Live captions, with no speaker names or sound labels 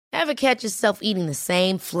Ever catch yourself eating the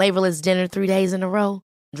same flavorless dinner 3 days in a row?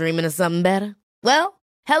 Dreaming of something better? Well,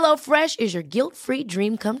 HelloFresh is your guilt-free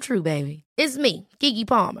dream come true, baby. It's me, Keke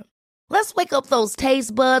Palmer. Let's wake up those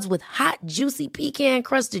taste buds with hot, juicy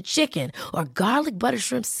pecan-crusted chicken or garlic butter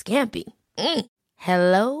shrimp scampi.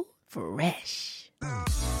 Hello Fresh.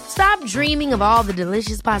 Stop dreaming of all the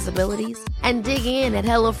delicious possibilities and dig in at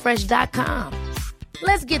HelloFresh.com.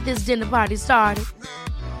 Let's get this dinner party started.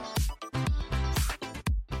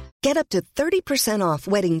 Get up to 30% off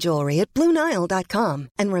wedding jewelry at BlueNile.com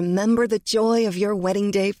and remember the joy of your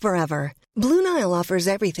wedding day forever. Blue Nile offers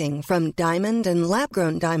everything from diamond and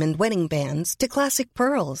lab-grown diamond wedding bands to classic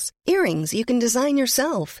pearls, earrings you can design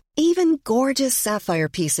yourself, even gorgeous sapphire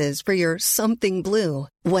pieces for your something blue.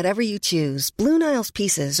 Whatever you choose, Blue Nile's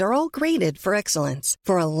pieces are all graded for excellence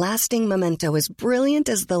for a lasting memento as brilliant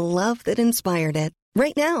as the love that inspired it.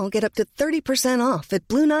 Right now, get up to 30% off at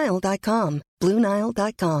BlueNile.com.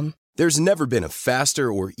 BlueNile.com. There's never been a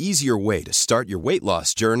faster or easier way to start your weight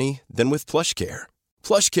loss journey than with PlushCare.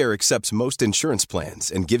 PlushCare accepts most insurance plans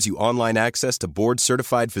and gives you online access to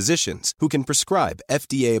board-certified physicians who can prescribe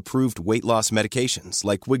FDA-approved weight loss medications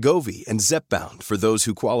like Wegovy and Zepbound for those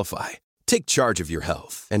who qualify. Take charge of your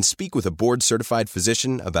health and speak with a board-certified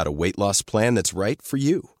physician about a weight loss plan that's right for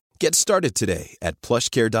you. Get started today at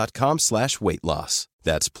plushcare.com/weight loss.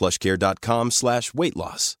 That's plushcare.com/weight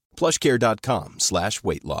loss.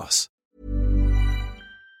 plushcare.com/weight loss.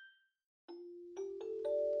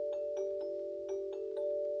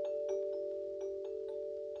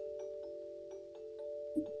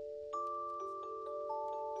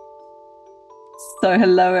 So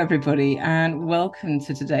hello everybody and welcome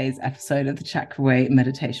to today's episode of the Chakra Way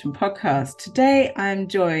Meditation Podcast. Today I'm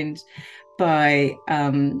joined by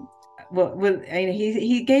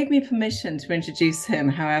he gave me permission to introduce him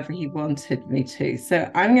however he wanted me to.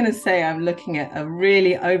 So I'm going to say I'm looking at a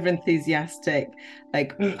really over-enthusiastic,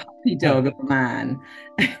 like puppy dog of a man.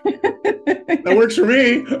 That works for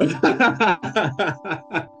me.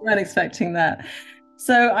 Weren't expecting that.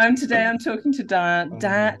 So I'm talking to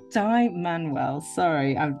Dai Manuel.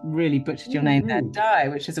 Sorry, I really butchered your name there. Dai,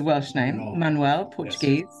 which is a Welsh name. No. Manuel,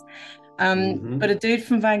 Portuguese. Yes. But a dude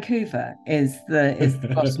from Vancouver is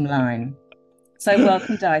the bottom line. So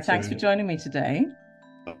welcome, Dai. Thanks for joining me today.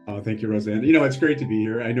 Oh, thank you, Roseanne. You know, it's great to be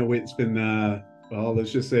here. I know it's been,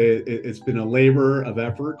 let's just say it's been a labor of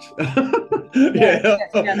effort to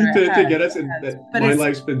get us. And my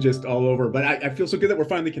life's been just all over. But I feel so good that we're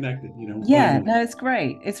finally connected, you know. Yeah, no, it's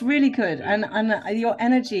great. It's really good. And your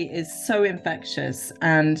energy is so infectious.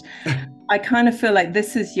 And I kind of feel like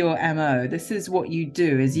this is your MO. This is what you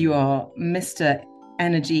do, is you are Mr.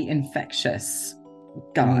 Energy Infectious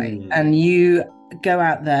guy. And you go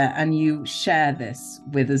out there and you share this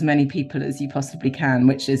with as many people as you possibly can,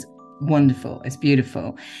 which is wonderful. It's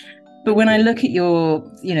beautiful. But when I look at your,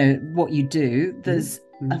 what you do, there's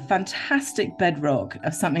a fantastic bedrock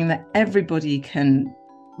of something that everybody can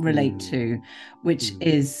relate to, which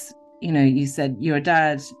is, you said you're a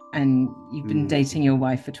dad and you've been dating your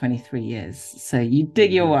wife for 23 years. So you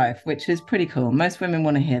dig your wife, which is pretty cool. Most women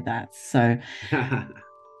want to hear that. So,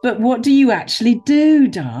 but what do you actually do,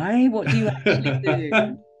 Dai? What do you actually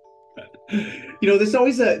do? There's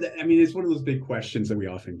always it's one of those big questions that we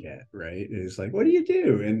often get, right? It's like, what do you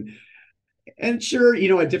do? And sure,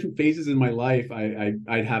 at different phases in my life,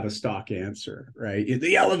 I'd have a stock answer, right?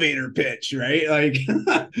 The elevator pitch, right? Like,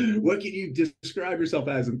 what can you describe yourself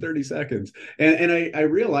as in 30 seconds? And I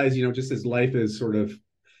realized, just as life has sort of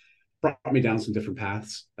brought me down some different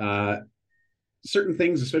paths, certain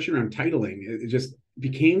things, especially around titling, it just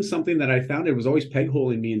became something that I found it was always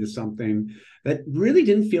peg-holing me into something that really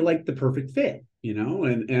didn't feel like the perfect fit,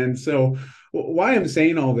 and so why I'm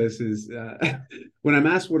saying all this is when I'm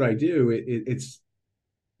asked what I do, it's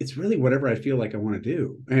really whatever I feel like I want to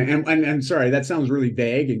do. And sorry, that sounds really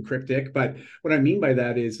vague and cryptic, but what I mean by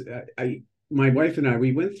that is my wife and I,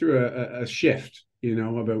 we went through a shift,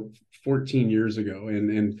 about 14 years ago.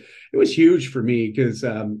 And it was huge for me because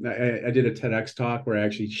I did a TEDx talk where I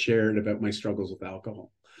actually shared about my struggles with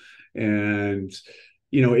alcohol. And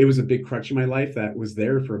it was a big crutch in my life that was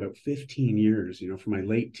there for about 15 years, from my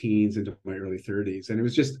late teens into my early 30s. And it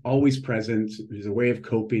was just always present. It was a way of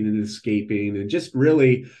coping and escaping and just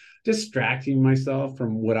really distracting myself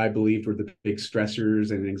from what I believed were the big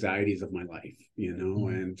stressors and anxieties of my life,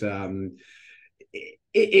 And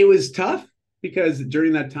it was tough because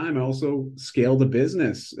during that time, I also scaled a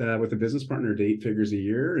business with a business partner to 8 figures a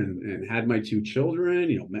year and had my 2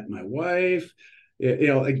 children, met my wife.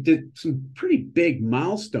 I did some pretty big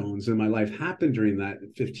milestones in my life happen during that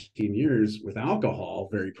 15 years with alcohol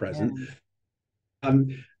very present. Yeah.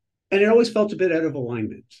 And it always felt a bit out of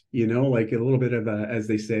alignment, like a little bit of a, as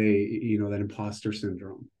they say, that imposter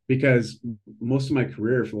syndrome, because most of my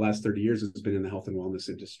career for the last 30 years has been in the health and wellness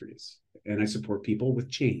industries, and I support people with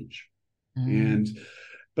change.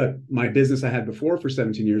 But my business I had before for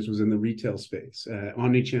 17 years was in the retail space,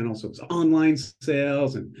 omni-channel. So it was online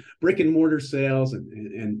sales and brick and mortar sales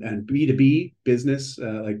and B2B business,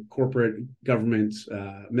 like corporate, government,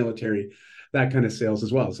 military, that kind of sales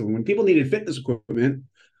as well. So when people needed fitness equipment,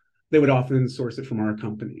 they would often source it from our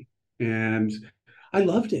company. And I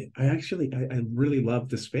loved it. I really loved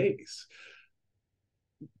the space.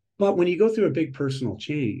 But when you go through a big personal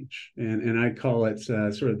change, and I call it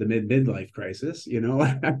sort of the midlife crisis,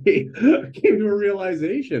 I came to a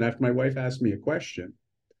realization after my wife asked me a question.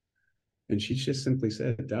 And she just simply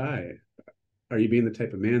said, Dai, are you being the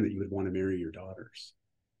type of man that you would want to marry your daughters?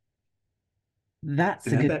 That's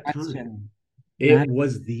and a at good that question. time, it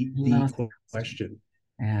was the question.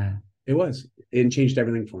 Yeah. It was. It changed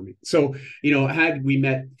everything for me. So, had we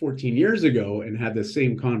met 14 years ago and had the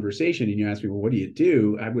same conversation and you asked me, well, what do you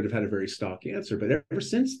do? I would have had a very stock answer. But ever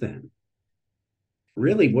since then,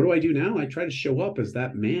 really, what do I do now? I try to show up as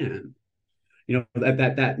that man,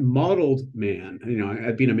 that modeled man,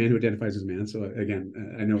 I've been a man who identifies as a man. So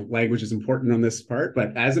again, I know language is important on this part,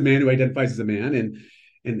 but as a man who identifies as a man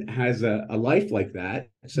and has a life like that,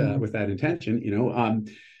 with that intention,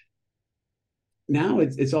 now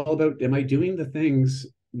it's all about, am I doing the things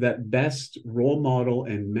that best role model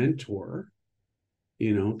and mentor,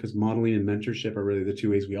 because modeling and mentorship are really the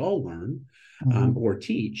two ways we all learn, or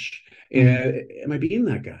teach. Am I being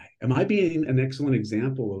that guy? Am I being an excellent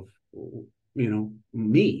example of,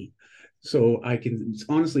 me? So I can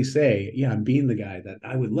honestly say, yeah, I'm being the guy that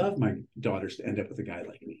I would love my daughters to end up with a guy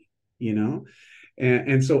like me,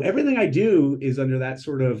 And so everything I do is under that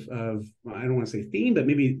sort of I don't want to say theme, but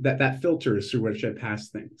maybe that filter is through which I pass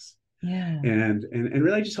things. Yeah. And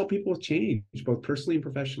really just help people with change, both personally and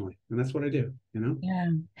professionally. And that's what I do,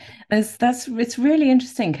 Yeah. It's really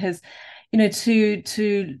interesting because,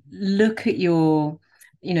 to look at your,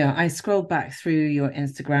 I scrolled back through your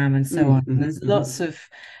Instagram and so on. And there's lots of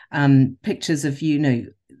pictures of,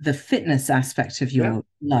 the fitness aspect of your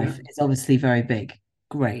life is obviously very big.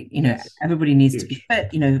 Great. Yes. Everybody needs to be fit.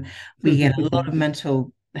 We get a lot of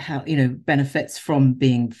mental health, benefits from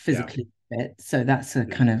being physically fit. So that's a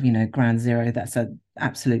kind of, ground zero. That's an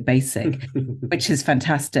absolute basic, which is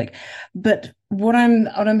fantastic. But what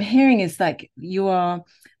I'm hearing is like you are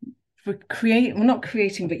not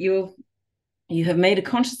creating, but you have made a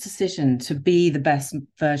conscious decision to be the best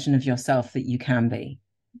version of yourself that you can be.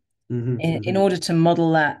 In order to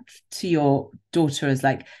model that to your daughter as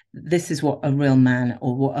like, this is what a real man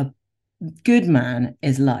or what a good man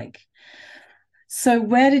is like. So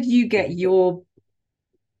where did you get your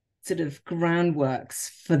sort of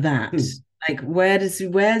groundworks for that? Like, where's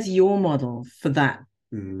your model for that?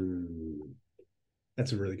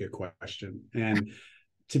 That's a really good question. And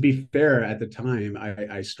to be fair, at the time,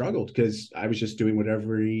 I struggled because I was just doing what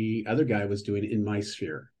every other guy was doing in my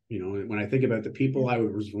sphere. When I think about the people I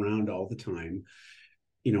was around all the time,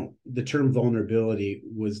 the term vulnerability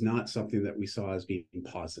was not something that we saw as being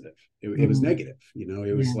positive. It was negative.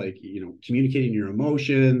 It was like, communicating your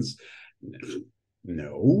emotions.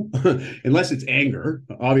 No, unless it's anger.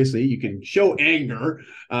 Obviously, you can show anger,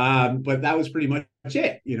 but that was pretty much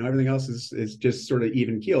it. Everything else is just sort of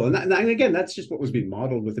even keel. And again, that's just what was being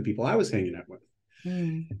modeled with the people I was hanging out with.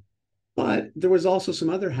 But there was also some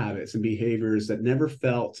other habits and behaviors that never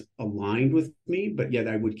felt aligned with me, but yet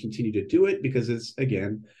I would continue to do it because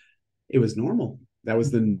it was normal. That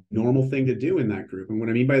was the normal thing to do in that group. And what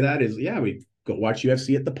I mean by that is, we'd go watch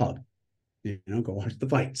UFC at the pub, go watch the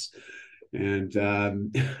fights. And,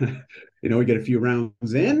 we get a few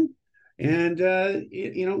rounds in and,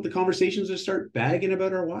 the conversations just start bagging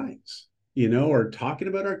about our wives. Or talking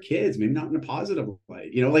about our kids, maybe not in a positive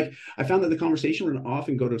way. Like I found that the conversation would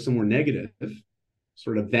often go to somewhere negative,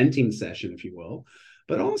 sort of venting session, if you will.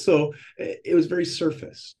 But also it was very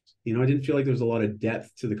surface. I didn't feel like there was a lot of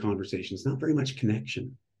depth to the conversations, not very much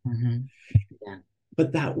connection. Yeah.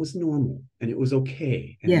 But that was normal and it was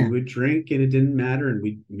okay. And we would drink and it didn't matter. And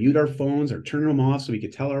we'd mute our phones or turn them off so we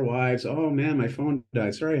could tell our wives, oh man, my phone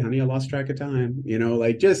died. Sorry, honey, I lost track of time.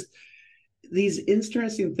 Like just these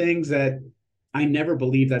interesting things that I never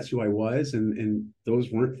believed that's who I was. And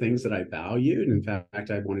those weren't things that I valued. In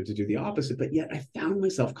fact, I wanted to do the opposite, but yet I found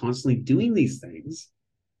myself constantly doing these things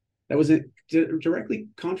that was directly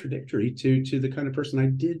contradictory to the kind of person I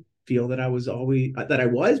did feel that I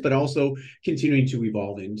was, but also continuing to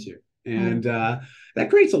evolve into. And that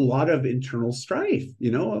creates a lot of internal strife.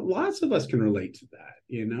 Lots of us can relate to that,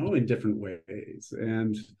 in different ways.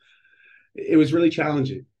 And it was really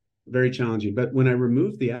challenging, very challenging. But when I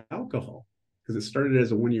removed the alcohol, because it started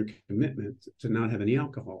as a 1-year commitment to not have any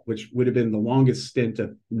alcohol, which would have been the longest stint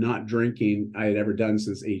of not drinking I had ever done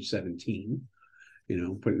since age 17.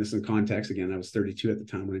 Putting this in context again, I was 32 at the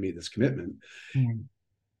time when I made this commitment. Mm.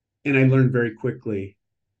 And I learned very quickly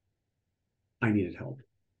I needed help.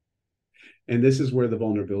 And this is where the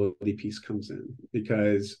vulnerability piece comes in,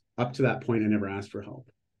 because up to that point, I never asked for help.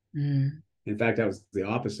 Mm. In fact, I was the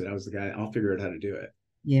opposite. I was the guy, I'll figure out how to do it.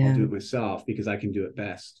 Yeah. I'll do it myself because I can do it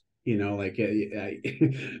best.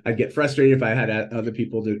 I'd get frustrated if I had other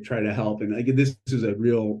people to try to help. And this is a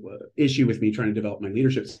real issue with me trying to develop my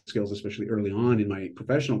leadership skills, especially early on in my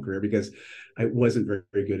professional career, because I wasn't very,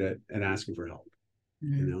 very good at asking for help.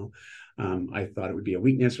 I thought it would be a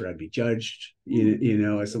weakness, or I'd be judged,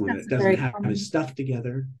 as someone that doesn't have his stuff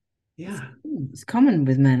together. Yeah. It's common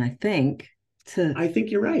with men, I think. I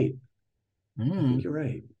think you're right. I think you're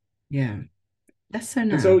right. Yeah. That's so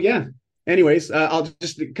nice. And so, yeah. Anyways, I'll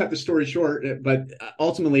just cut the story short, but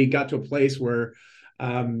ultimately got to a place where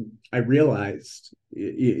I realized,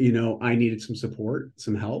 I needed some support,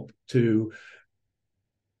 some help to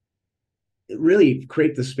really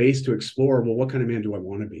create the space to explore, well, what kind of man do I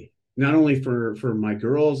want to be? Not only for my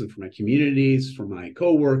girls and for my communities, for my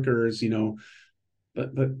coworkers,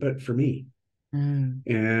 but for me.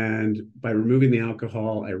 And by removing the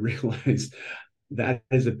alcohol, I realized that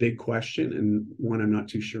is a big question, and one I'm not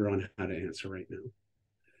too sure on how to answer right now.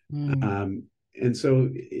 And so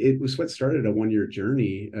it was what started a 1-year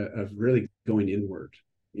journey of really going inward,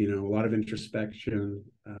 a lot of introspection,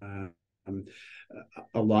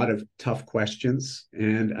 a lot of tough questions.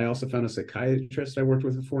 And I also found a psychiatrist I worked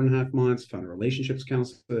with for 4.5 months, found a relationships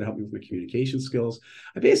counselor that helped me with my communication skills.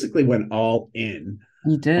 I basically went all in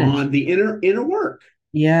on the inner work.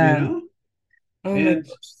 Yeah. Oh my gosh,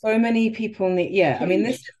 so many people need. Yeah, I mean,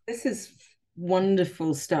 this is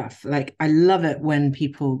wonderful stuff. Like, I love it when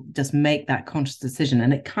people just make that conscious decision,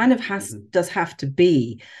 and it kind of does have to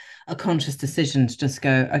be a conscious decision to just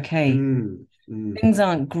go, okay, things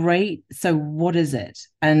aren't great, so what is it?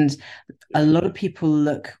 And a lot of people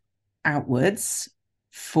look outwards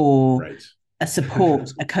for a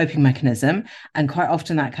support, a coping mechanism. And quite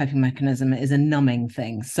often that coping mechanism is a numbing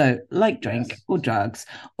thing. So like drink or drugs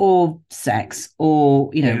or sex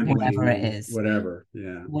or, gambling, whatever it is. Whatever.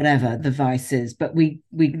 Yeah. Whatever the vice is. But we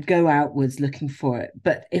go outwards looking for it.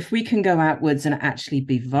 But if we can go outwards and actually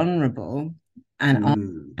be vulnerable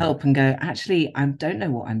and help and go, actually, I don't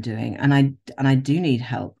know what I'm doing. And I do need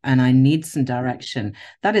help and I need some direction.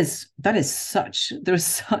 There is such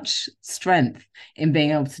strength in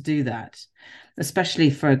being able to do that. Especially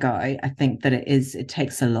for a guy, I think that it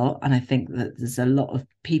takes a lot. And I think that there's a lot of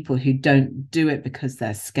people who don't do it because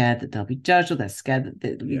they're scared that they'll be judged, or they're scared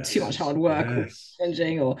that it'll be too much hard work or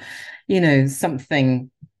challenging, or, something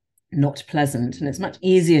not pleasant. And it's much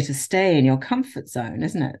easier to stay in your comfort zone,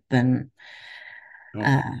 isn't it? Than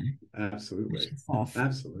absolutely.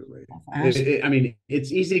 I mean,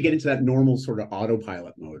 it's easy to get into that normal sort of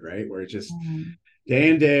autopilot mode, right? Where it's just day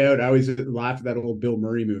in, day out. I always laugh at that old Bill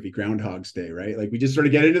Murray movie, Groundhog's Day, right? Like, we just sort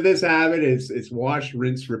of get into this habit. It's wash,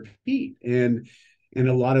 rinse, repeat. And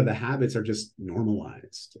a lot of the habits are just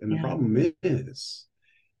normalized. And the problem is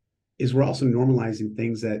we're also normalizing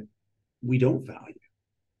things that we don't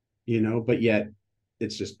value, but yet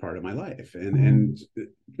it's just part of my life. And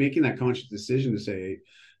making that conscious decision to say,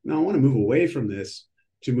 no, I want to move away from this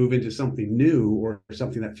to move into something new, or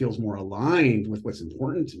something that feels more aligned with what's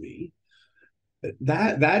important to me.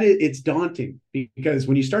 It's daunting, because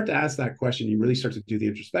when you start to ask that question, you really start to do the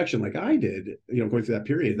introspection like I did, going through that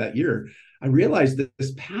period, that year. I realized that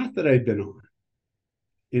this path that I'd been on,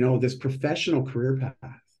 this professional career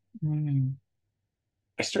path,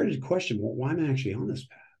 I started to question, well, why am I actually on this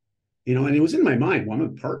path? And it was in my mind, well, I'm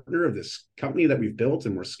a partner of this company that we've built,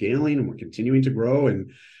 and we're scaling and we're continuing to grow.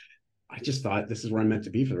 And I just thought, this is where I'm meant to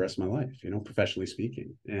be for the rest of my life, professionally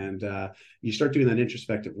speaking. And you start doing that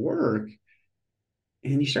introspective work,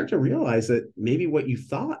 and you start to realize that maybe what you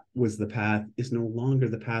thought was the path is no longer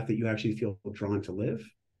the path that you actually feel drawn to live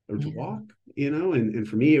or to walk, and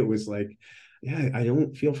for me, it was like, I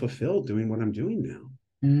don't feel fulfilled doing what I'm doing now.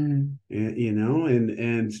 And,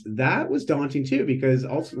 and that was daunting too, because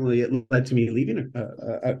ultimately it led to me leaving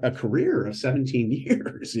a career of 17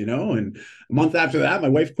 years, and a month after that, my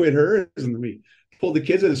wife quit hers, and we pulled the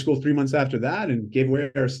kids out of school 3 months after that and gave away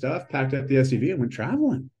our stuff, packed up the SUV and went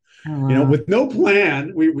traveling. With no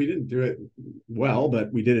plan. We didn't do it well,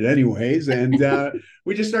 but we did it anyways. And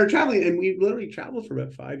we just started traveling, and we literally traveled for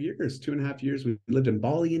about 5 years, 2.5 years. We lived in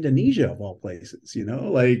Bali, Indonesia, of all places,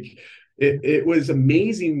 it was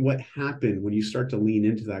amazing what happened when you start to lean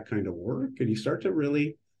into that kind of work and you start to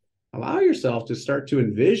really allow yourself to start to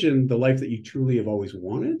envision the life that you truly have always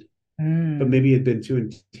wanted, but maybe had been too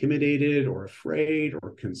intimidated or afraid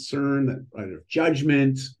or concerned that of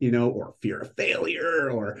judgment, or fear of failure,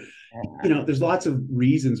 or, there's lots of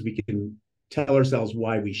reasons we can tell ourselves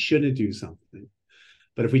why we shouldn't do something.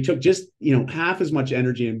 But if we took just, half as much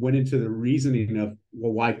energy and went into the reasoning of,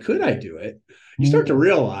 well, why could I do it? You start to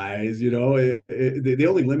realize, the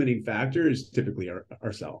only limiting factor is typically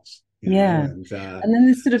ourselves. And then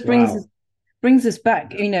this sort of brings us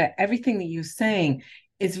back. Everything that you're saying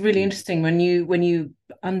is really interesting when you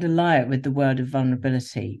underlie it with the word of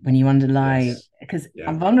vulnerability. When you underlie, because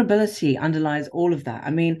vulnerability underlies all of that.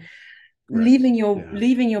 I mean, leaving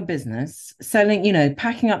your business, selling,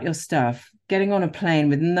 packing up your stuff, getting on a plane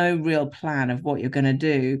with no real plan of what you're going to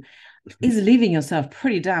do is leaving yourself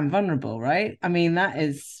pretty damn vulnerable, right? I mean, that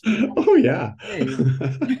is. Oh yeah.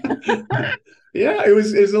 Yeah, it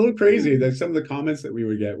was a little crazy that some of the comments that we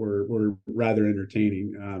would get were rather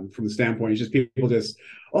entertaining, from the standpoint. It's just people just,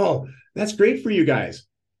 oh, that's great for you guys.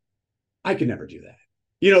 I could never do that.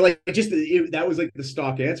 That was like the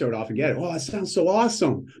stock answer I would often get. Oh, that sounds so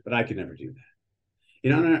awesome, but I could never do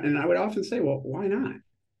that. And I would often say, well, why not?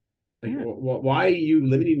 Why are you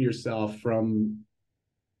limiting yourself from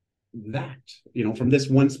that? From this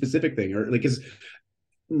one specific thing, or because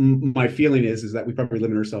my feeling is that we probably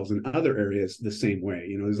limit ourselves in other areas the same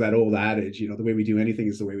way. There's that old adage, the way we do anything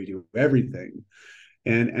is the way we do everything.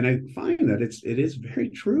 And I find that it is very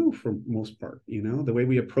true for most part. The way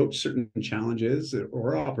we approach certain challenges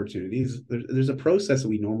or opportunities, there's a process that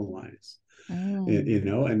we normalize.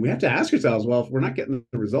 And we have to ask ourselves, well, if we're not getting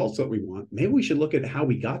the results that we want, maybe we should look at how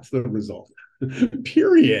we got to the result,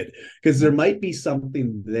 period. Because there might be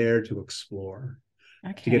something there to explore,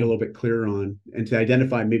 to get a little bit clearer on, and to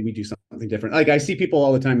identify maybe we do something different. Like I see people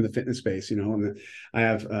all the time in the fitness space, and I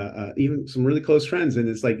have even some really close friends, and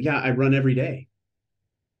it's like, yeah, I run every day,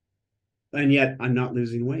 and yet I'm not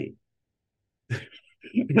losing weight.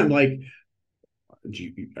 And I'm like,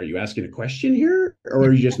 are you asking a question here, or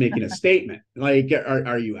are you just making a statement? Like,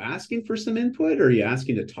 are you asking for some input, or are you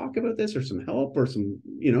asking to talk about this, or some help, or some,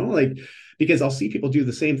 because I'll see people do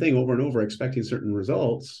the same thing over and over, expecting certain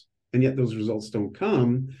results, and yet those results don't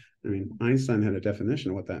come. I mean, Einstein had a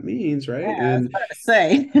definition of what that means, right? Yeah, and I was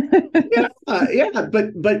say.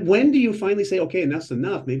 But when do you finally say, okay, enough's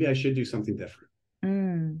enough? Maybe I should do something different.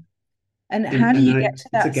 And how do you get to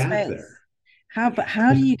that space? There.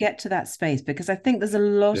 How do you get to that space? Because I think there's a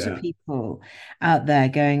lot of people out there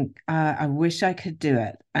going, I wish I could do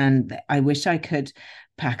it. And I wish I could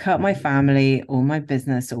pack up my family or my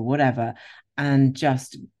business or whatever and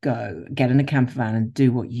just go get in a camper van and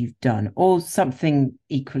do what you've done, or something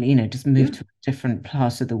equally, just move to a different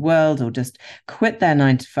part of the world, or just quit their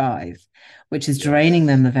 9 to 5, which is draining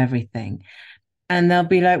them of everything. And they'll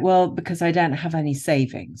be like, well, because I don't have any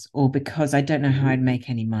savings, or because I don't know how I'd make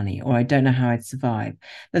any money, or I don't know how I'd survive.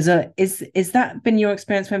 Is that been your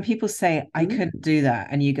experience when people say, I couldn't do that?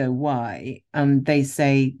 And you go, why? They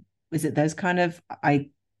say, is it those kind of, I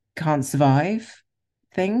can't survive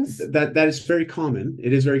things? That is very common.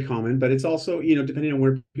 It is very common, but it's also, depending on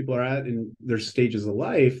where people are at in their stages of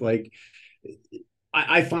life, like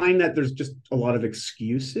I find that there's just a lot of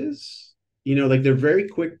excuses. Like they're very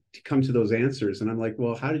quick to come to those answers. And I'm like,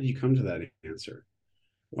 well, how did you come to that answer?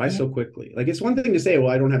 Why so quickly? Like, it's one thing to say, well,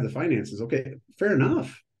 I don't have the finances. Okay, fair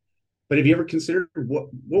enough. But have you ever considered what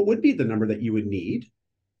would be the number that you would need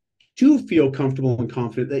to feel comfortable and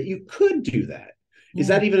confident that you could do that? Is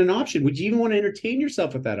that even an option? Would you even want to entertain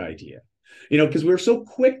yourself with that idea? Because we're so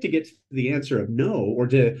quick to get to the answer of no, or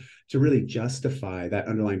to really justify that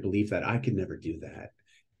underlying belief that I could never do that,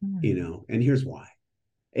 and here's why.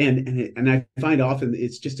 And I find often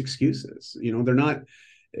it's just excuses. They're not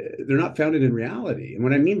founded in reality. And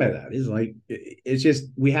what I mean by that is, like, it's just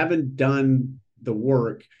we haven't done the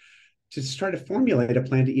work to try to formulate a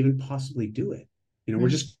plan to even possibly do it. We're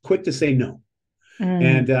just quick to say no.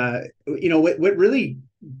 And what really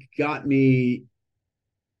got me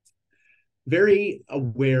very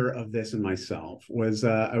aware of this in myself was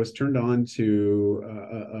I was turned on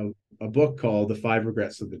to a book called The 5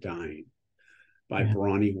 Regrets of the Dying by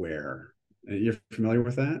Bronnie Ware. You're familiar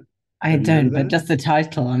with that? I don't, but just the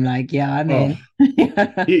title, I'm like, yeah, I'm in.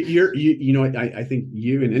 I think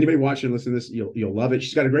you and anybody watching and listening to this, you'll love it.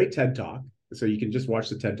 She's got a great TED Talk, so you can just watch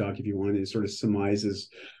the TED Talk if you want. It sort of surmises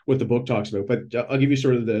what the book talks about. But I'll give you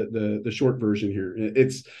sort of the short version here.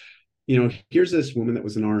 It's, here's this woman that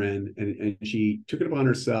was an RN, and she took it upon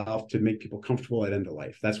herself to make people comfortable at end of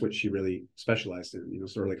life. That's what she really specialized in,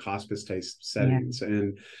 sort of like hospice type settings.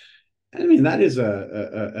 I mean, that is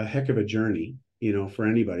a heck of a journey, for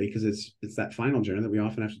anybody, because it's that final journey that we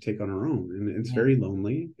often have to take on our own, and it's very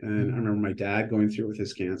lonely. And I remember my dad going through it with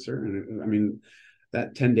his cancer, and I mean,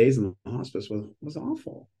 that 10 days in the hospice was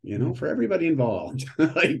awful, for everybody involved.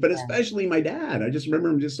 But especially my dad. I just remember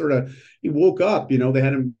him just sort of, he woke up, they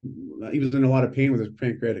had him, he was in a lot of pain with his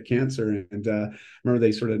pancreatic cancer. And remember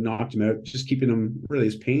they sort of knocked him out, just keeping him really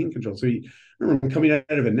his pain control. So I remember him coming out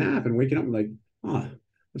of a nap and waking up and like, oh,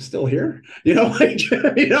 I'm still here. My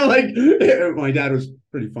dad was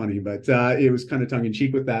pretty funny, but it was kind of tongue in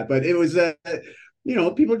cheek with that. But it was,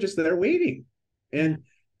 people are just there waiting. And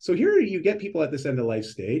so here you get people at this end of life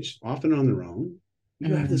stage, often on their own.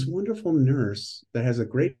 You have this wonderful nurse that has a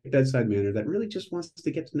great bedside manner that really just wants to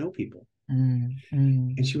get to know people.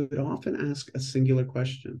 And she would often ask a singular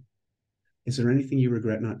question. Is there anything you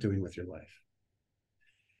regret not doing with your life?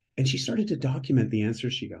 And she started to document the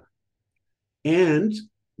answers she got. And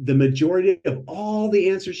the majority of all the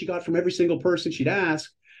answers she got from every single person she'd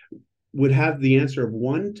ask would have the answer of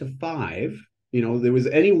 1 to 5. There was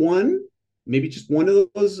any one, maybe just one of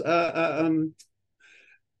those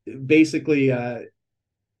basically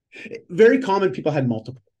very common. People had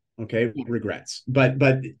multiple regrets,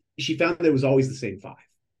 but she found that it was always the same 5.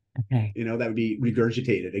 That would be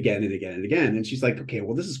regurgitated again and again and again. And she's like, okay,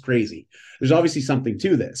 well, this is crazy. There's obviously something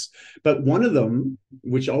to this. But one of them,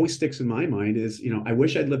 which always sticks in my mind, is, I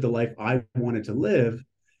wish I'd lived the life I wanted to live,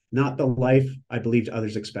 not the life I believed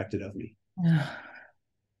others expected of me.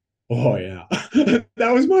 Oh, yeah.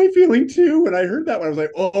 That was my feeling too. When I heard that one, I was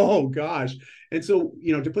like, oh, gosh. And so,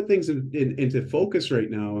 to put things into focus right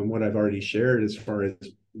now and what I've already shared as far as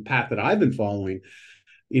the path that I've been following,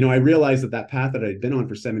 I realized that path that I'd been on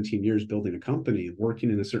for 17 years, building a company, working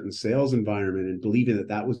in a certain sales environment and believing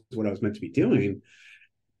that was what I was meant to be doing,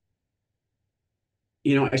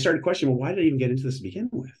 I started questioning, well, why did I even get into this to begin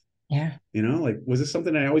with? Yeah. Was this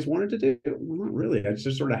something I always wanted to do? Well, not really. I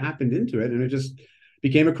just sort of happened into it, and it just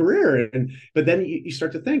became a career. But then you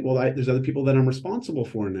start to think, well, there's other people that I'm responsible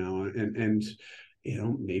for now. And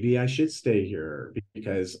maybe I should stay here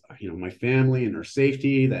because, my family and our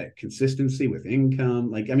safety, that consistency with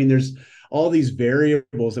income, there's all these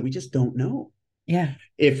variables that we just don't know. Yeah.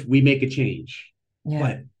 If we make a change.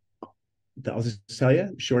 Yeah. But I'll just tell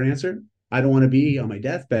you, short answer, I don't want to be on my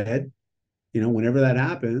deathbed, whenever that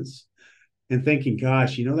happens, and thinking,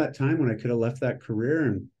 gosh, that time when I could have left that career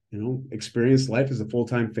and, experienced life as a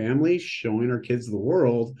full-time family, showing our kids the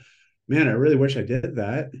world, man, I really wish I did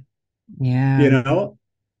that. Yeah.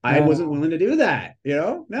 I wasn't willing to do that,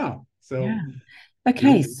 no. So, yeah.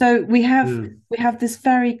 Okay. So we have this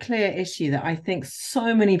very clear issue that I think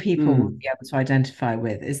so many people will be able to identify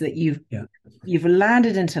with, is that you've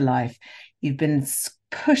landed into life. You've been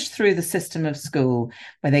pushed through the system of school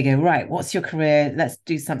where they go, right, what's your career? Let's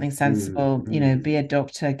do something sensible, be a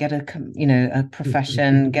doctor, get a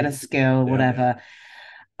profession, get a skill, whatever.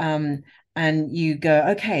 And you go,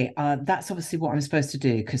 okay, that's obviously what I'm supposed to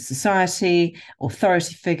do because society,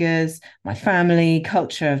 authority figures, my family,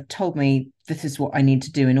 culture have told me this is what I need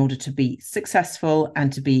to do in order to be successful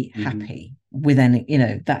and to be happy with any,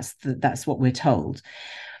 that's what we're told.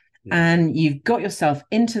 Yeah. And you've got yourself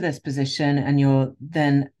into this position and you're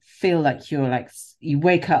then feel like you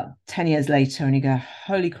wake up 10 years later and you go,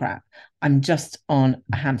 holy crap, I'm just on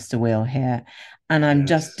a hamster wheel here. And I'm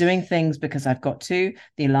just doing things because I've got to.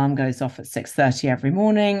 The alarm goes off at 6:30 every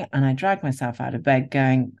morning and I drag myself out of bed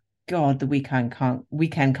going, God, the weekend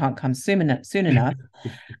can't come soon enough.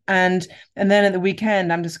 and then at the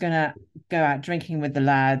weekend, I'm just going to go out drinking with the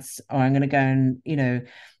lads, or I'm going to go and,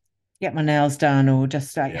 get my nails done, or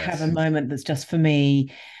just have a moment that's just for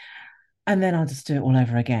me. And then I'll just do it all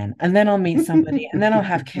over again. And then I'll meet somebody and then I'll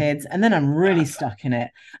have kids and then I'm really stuck in it.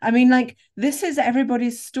 I mean, this is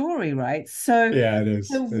everybody's story, right? So yeah, it is.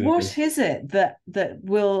 So what is it that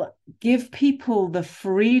will give people the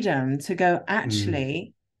freedom to go,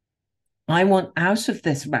 actually, I want out of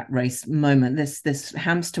this rat race moment, this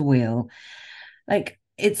hamster wheel.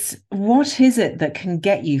 It's what is it that can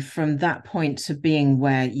get you from that point to being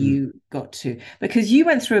where you got to? Because you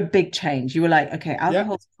went through a big change. You were like, okay,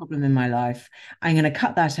 alcohol's a problem in my life. I'm going to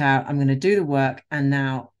cut that out. I'm going to do the work. And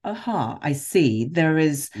now, I see there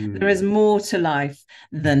is more to life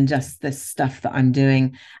than just this stuff that I'm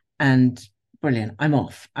doing. And brilliant. I'm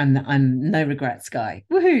off. I'm no regrets guy.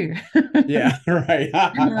 Woohoo. Yeah, right.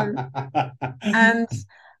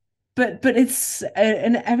 But it's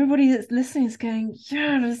and everybody that's listening is going,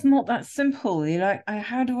 yeah, it's not that simple. You're like,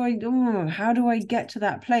 how do I get to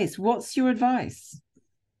that place? What's your advice?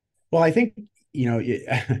 Well, I think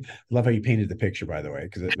I love how you painted the picture, by the way,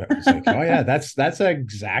 because it's like, oh yeah, that's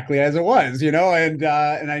exactly as it was, and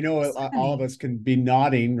I know So all of funny. us can be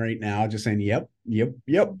nodding right now, just saying, yep, yep,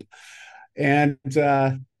 yep. And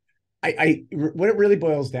what it really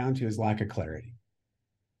boils down to is lack of clarity,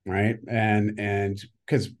 right? And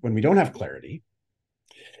because when we don't have clarity,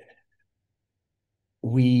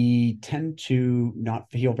 we tend to not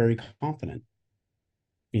feel very confident,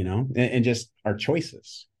 and just our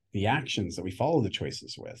choices, the actions that we follow the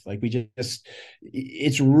choices with. Like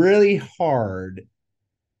it's really hard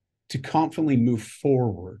to confidently move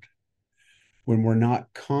forward when we're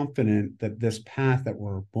not confident that this path that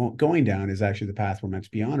we're going down is actually the path we're meant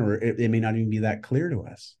to be on, or it may not even be that clear to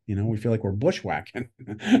us. We feel like we're bushwhacking,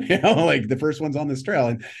 like the first one's on this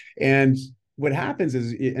trail. And what happens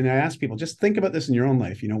is, and I ask people, just think about this in your own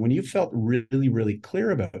life, when you felt really, really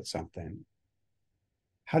clear about something,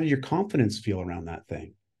 how did your confidence feel around that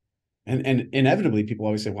thing? And inevitably people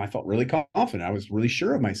always say, well, I felt really confident. I was really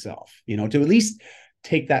sure of myself, to at least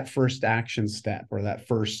take that first action step, or that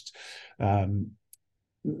first,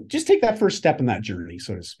 just take that first step in that journey,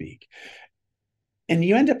 so to speak. And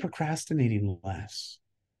you end up procrastinating less,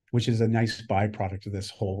 which is a nice byproduct of this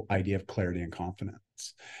whole idea of clarity and confidence.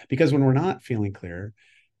 Because when we're not feeling clear,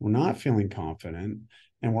 we're not feeling confident,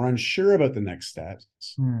 and we're unsure about the next steps,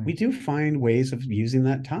 we do find ways of using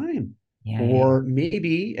that time. Or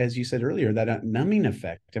maybe, as you said earlier, that numbing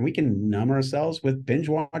effect, and we can numb ourselves with binge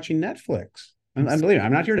watching Netflix. I'm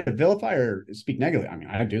not here to vilify or speak negatively. I mean,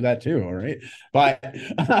 I do that too. All right. But,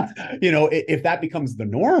 if that becomes the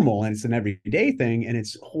normal and it's an everyday thing, and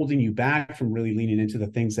it's holding you back from really leaning into the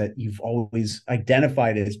things that you've always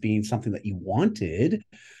identified as being something that you wanted,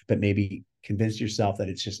 but maybe convince yourself that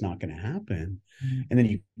it's just not going to happen. And then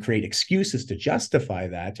you create excuses to justify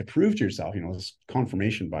that, to prove to yourself, those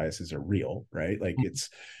confirmation biases are real, right? Like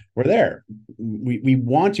we're there. We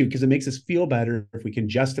want to, because it makes us feel better if we can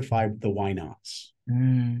justify the why nots. But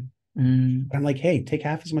I'm like, hey, take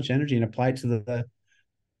half as much energy and apply it to the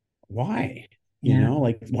why,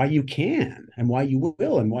 like why you can, and why you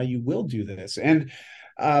will, and why you will do this. And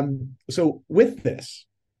so with this,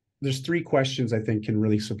 there's 3 questions I think can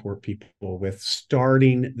really support people with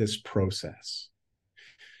starting this process.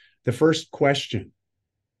 The first question,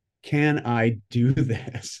 can I do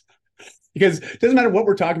this? Because it doesn't matter what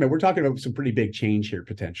we're talking about. We're talking about some pretty big change here,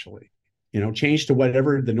 potentially. Change to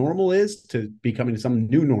whatever the normal is to becoming some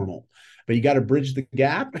new normal. But you got to bridge the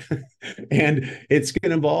gap, and it's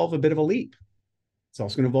going to involve a bit of a leap. It's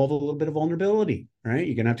also going to involve a little bit of vulnerability, right?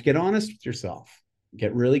 You're going to have to get honest with yourself,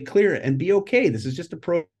 get really clear, and be okay. This is just a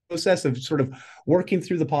process of sort of working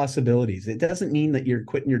through the possibilities. It doesn't mean that you're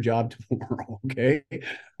quitting your job tomorrow. Okay.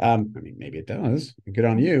 I mean, maybe it does. Good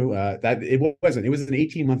on you. That it wasn't. It was an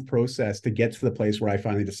 18-month process to get to the place where I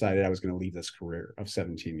finally decided I was going to leave this career of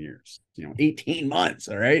 17 years. 18 months.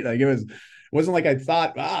 All right. Like it wasn't like I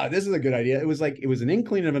thought, this is a good idea. It was like, it was an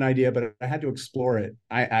inkling of an idea, but I had to explore it.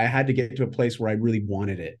 I had to get to a place where I really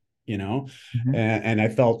wanted it, and I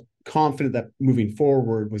felt confident that moving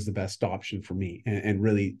forward was the best option for me, and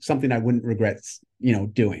really something I wouldn't regret,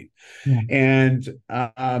 doing. And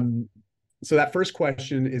so that first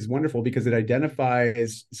question is wonderful because it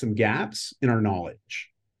identifies some gaps in our knowledge.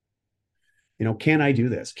 Can I do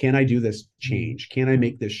this? Can I do this change? Can I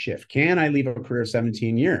make this shift? Can I leave a career of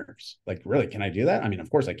 17 years? Like, really, can I do that? I mean,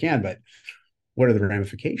 of course I can, but what are the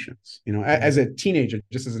ramifications? As a teenager,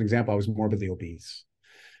 just as an example, I was morbidly obese.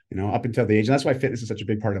 Up until the age, and that's why fitness is such a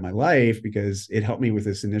big part of my life, because it helped me with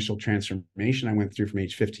this initial transformation I went through from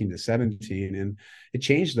age 15 to 17. And it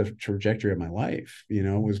changed the trajectory of my life,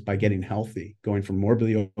 was by getting healthy, going from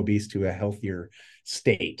morbidly obese to a healthier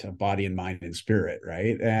state of body and mind and spirit.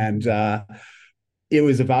 Right. And it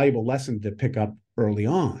was a valuable lesson to pick up early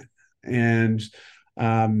on. And,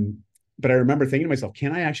 but I remember thinking to myself,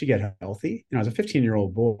 can I actually get healthy? As a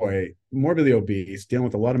 15-year-old boy, morbidly obese, dealing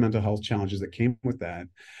with a lot of mental health challenges that came with that,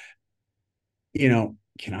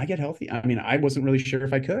 can I get healthy? I mean, I wasn't really sure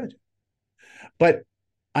if I could, but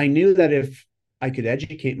I knew that if I could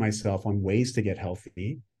educate myself on ways to get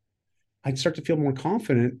healthy, I'd start to feel more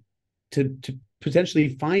confident to potentially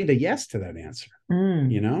find a yes to that answer,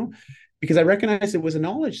 because I recognized it was a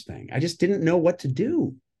knowledge thing. I just didn't know what to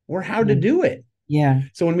do or how to do it. Yeah.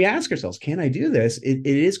 So when we ask ourselves, can I do this? It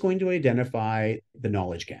is going to identify the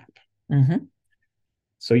knowledge gap.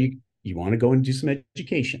 So you want to go and do some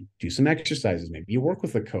education, do some exercises. Maybe you work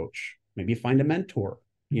with a coach. Maybe you find a mentor.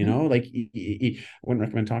 Like I wouldn't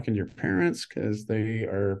recommend talking to your parents because they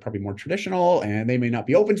are probably more traditional and they may not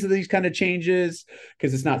be open to these kind of changes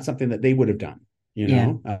because it's not something that they would have done.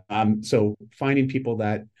 So finding people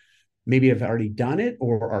that maybe have already done it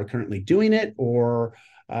or are currently doing it, or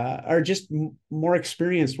are just more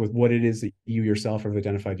experienced with what it is that you yourself have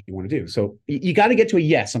identified you want to do. So you got to get to a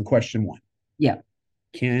yes on question one. Yeah.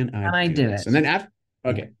 Can I do this? it? And then after,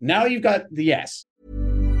 okay, now you've got the yes.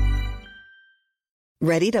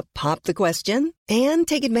 Ready to pop the question and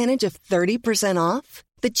take advantage of 30% off?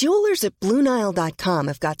 The jewelers at BlueNile.com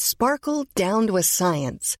have got sparkle down to a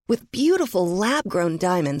science with beautiful lab-grown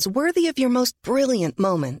diamonds worthy of your most brilliant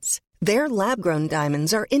moments. Their lab-grown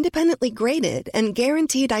diamonds are independently graded and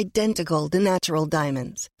guaranteed identical to natural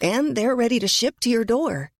diamonds. And they're ready to ship to your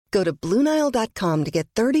door. Go to BlueNile.com to get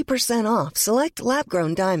 30% off select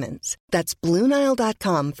lab-grown diamonds. That's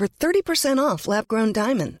BlueNile.com for 30% off lab-grown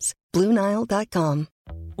diamonds. BlueNile.com.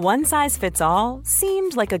 One size fits all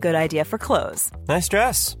seemed like a good idea for clothes. Nice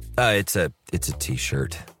dress. It's a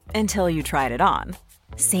t-shirt. Until you tried it on.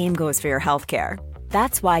 Same goes for your healthcare.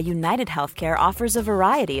 That's why United Healthcare offers a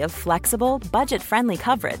variety of flexible, budget-friendly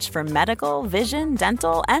coverage for medical, vision,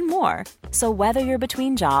 dental, and more. So whether you're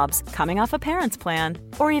between jobs, coming off a parent's plan,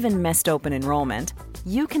 or even missed open enrollment,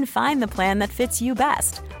 you can find the plan that fits you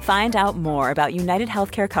best. Find out more about United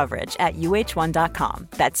Healthcare coverage at uh1.com.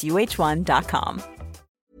 That's uh1.com.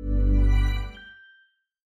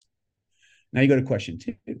 Now you go to question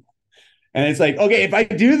two. And it's like, okay, if I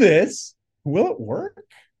do this, will it work?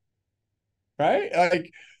 Right?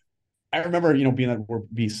 Like, I remember, being that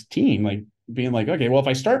obese teen, like being like, okay, well, if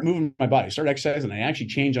I start moving my body, start exercising, I actually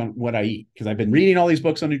change on what I eat. Because I've been reading all these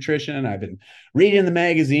books on nutrition. I've been reading the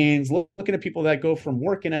magazines, looking at people that go from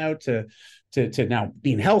working out to now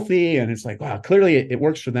being healthy. And it's like, wow, clearly it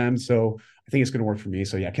works for them. So I think it's going to work for me.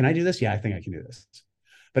 So yeah, can I do this? Yeah, I think I can do this.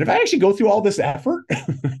 But if I actually go through all this effort,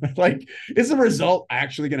 like, is the result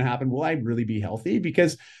actually going to happen? Will I really be healthy?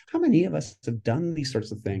 Because how many of us have done these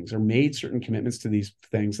sorts of things or made certain commitments to these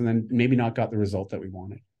things and then maybe not got the result that we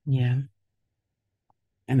wanted? Yeah.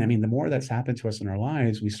 And I mean, the more that's happened to us in our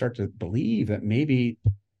lives, we start to believe that maybe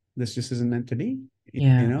this just isn't meant to be.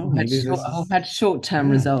 Yeah. Maybe I've had short-term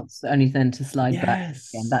results only then to slide back.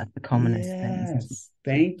 Yes. And that's the commonest thing. Yes.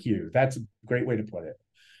 Thank you. That's a great way to put it.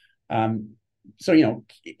 So,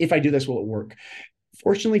 if I do this, will it work?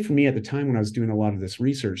 Fortunately for me at the time when I was doing a lot of this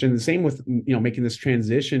research, and the same with, making this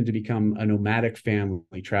transition to become a nomadic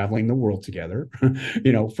family, traveling the world together,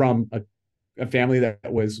 from a family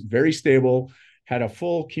that was very stable, had a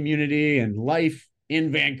full community and life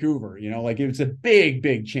in Vancouver, like it was a big,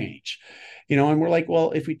 big change, and we're like,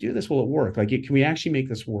 well, if we do this, will it work? Like, can we actually make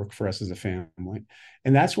this work for us as a family?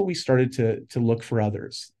 And that's what we started to look for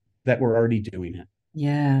others that were already doing it.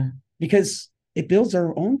 Yeah. Because it builds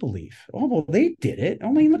our own belief. Oh, well, they did it.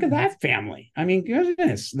 Only look at that family. I mean,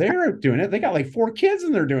 goodness, they're doing it. They got like 4 kids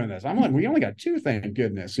and they're doing this. I'm like, we only got 2, thank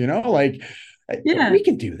goodness, we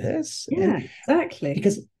can do this. Yeah, exactly.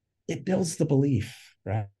 Because it builds the belief,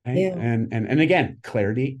 right? Yeah. And again,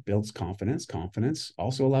 clarity builds confidence. Confidence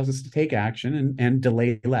also allows us to take action and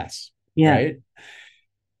delay less. Yeah. Right.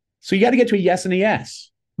 So you got to get to a yes and a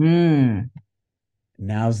yes.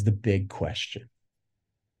 Now's the big question.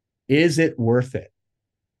 Is it worth it?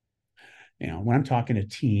 When I'm talking to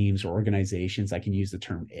teams or organizations, I can use the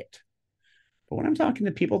term it. But when I'm talking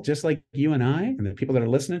to people just like you and I, and the people that are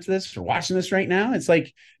listening to this or watching this right now, it's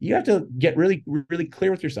like you have to get really, really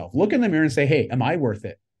clear with yourself. Look in the mirror and say, hey, am I worth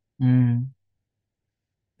it?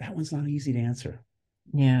 That one's not easy to answer.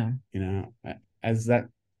 Yeah.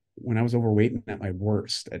 When I was overweight and at my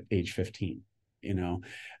worst at age 15,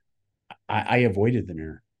 I avoided the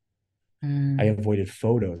mirror. I avoided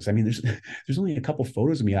photos. I mean, there's only a couple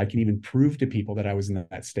photos of me I can even prove to people that I was in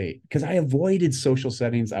that state because I avoided social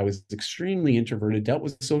settings. I was extremely introverted, dealt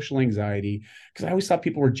with social anxiety because I always thought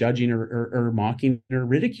people were judging or mocking or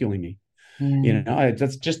ridiculing me.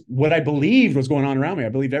 That's just what I believed was going on around me. I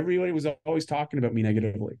believed everybody was always talking about me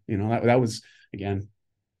negatively. That was, again,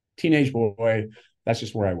 teenage boy. That's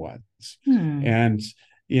just where I was. And,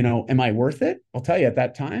 am I worth it? I'll tell you, at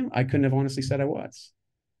that time, I couldn't have honestly said I was.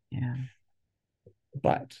 Yeah.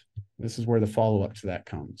 But this is where the follow-up to that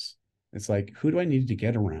comes. It's like, who do I need to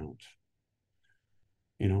get around,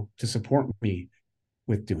 to support me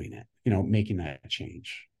with doing it, making that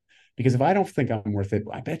change? Because if I don't think I'm worth it,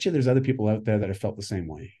 I bet you there's other people out there that have felt the same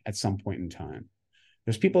way at some point in time.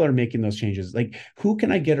 There's people that are making those changes. Like, who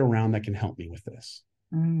can I get around that can help me with this?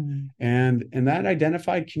 And that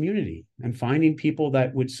identified community and finding people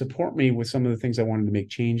that would support me with some of the things I wanted to make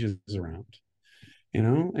changes around.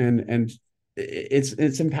 And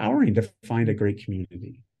it's empowering to find a great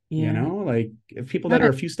community, like people that are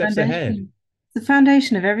a few steps ahead. the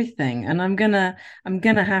foundation of everything. And I'm gonna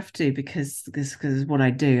have to, because this is what I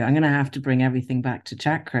do. I'm gonna have to bring everything back to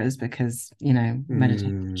chakras, because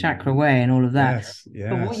meditate chakra way and all of that. Yes,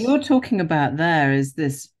 But what yes. you're talking about there is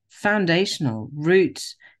this foundational root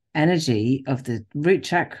energy of the root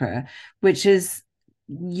chakra, which is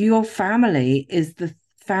your family is the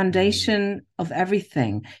foundation of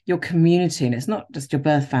everything, your community. And it's not just your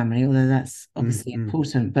birth family, although that's obviously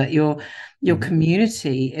important, but your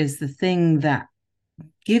community is the thing that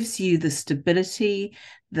gives you the stability,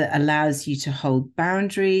 that allows you to hold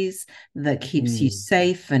boundaries, that keeps you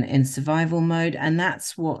safe and in survival mode. And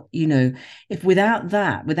that's what, if without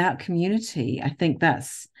that, without community, I think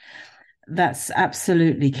that's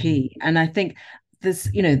absolutely key. And I think there's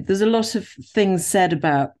a lot of things said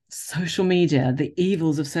about social media, the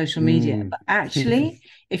evils of social media, but actually,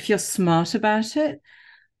 if you're smart about it,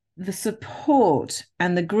 the support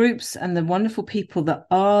and the groups and the wonderful people that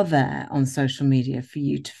are there on social media for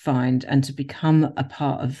you to find and to become a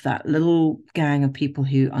part of that little gang of people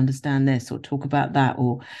who understand this or talk about that,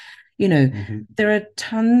 or there are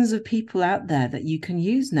tons of people out there that you can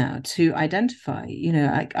use now to identify.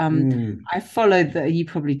 I followed you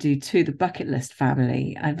probably do too, the Bucket List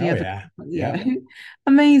family.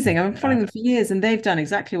 Amazing. I've been following them for years, and they've done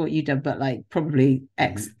exactly what you did, but like probably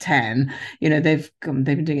X10. They've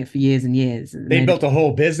been doing it for years and years. They built a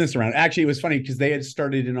whole business around it. Actually, it was funny because they had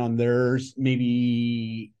started it on theirs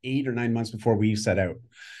maybe 8 or 9 months before we set out.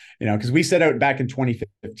 Because we set out back in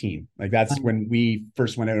 2015. Like that's when we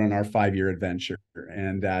first went out on our 5-year adventure.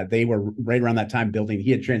 And they were right around that time building.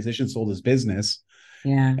 He had transitioned, sold his business,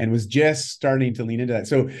 and was just starting to lean into that.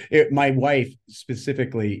 So my wife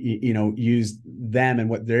specifically, used them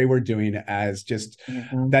and what they were doing as just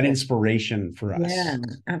that inspiration for us. Yeah,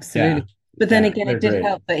 absolutely. Yeah. But then again, it did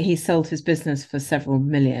help that he sold his business for several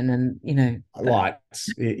million, and a lot.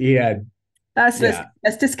 He had.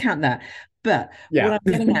 Let's discount that. But what I'm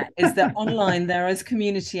getting at is that online there is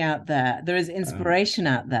community out there. There is inspiration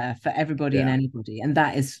out there for everybody and anybody. And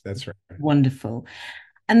that's right. Wonderful.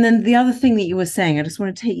 And then the other thing that you were saying, I just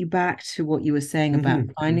want to take you back to what you were saying about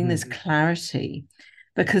finding this clarity.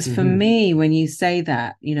 Because for me, when you say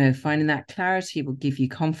that, finding that clarity will give you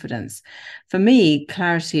confidence. For me,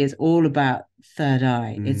 clarity is all about third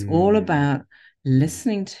eye. It's all about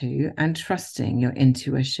listening to and trusting your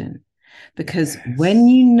intuition. Because when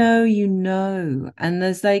you know, and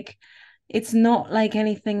there's it's not like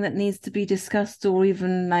anything that needs to be discussed, or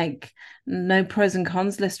even like no pros and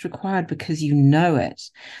cons list required, because you know it.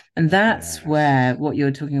 And that's where what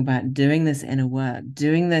you're talking about, doing this inner work,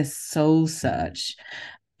 doing this soul search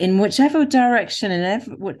in whichever direction and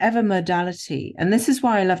whatever modality. And this is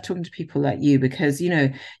why I love talking to people like you, because,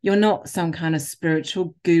 you're not some kind of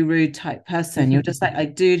spiritual guru type person. You're just like a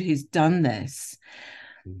dude who's done this.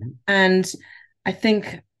 And I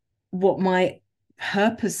think what my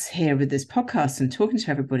purpose here with this podcast and talking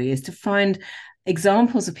to everybody is to find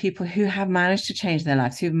examples of people who have managed to change their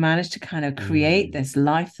lives, who've managed to kind of create this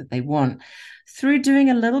life that they want through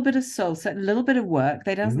doing a little bit of soul set, a little bit of work.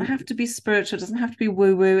 They doesn't have to be spiritual, it doesn't have to be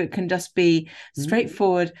woo-woo. It can just be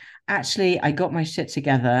straightforward. Actually, I got my shit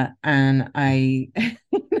together and I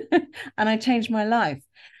and I changed my life.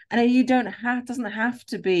 And you doesn't have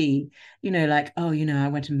to be, like, I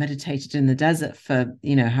went and meditated in the desert for,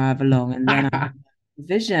 however long, and then I had a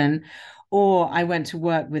vision, or I went to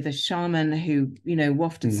work with a shaman who,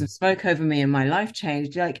 wafted some smoke over me and my life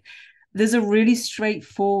changed. Like, there's a really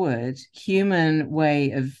straightforward human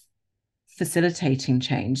way of facilitating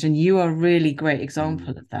change. And you are a really great example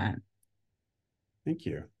of that. Thank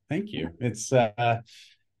you. It's, I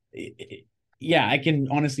can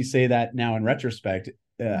honestly say that now in retrospect.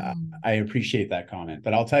 I appreciate that comment,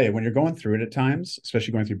 but I'll tell you, when you're going through it at times,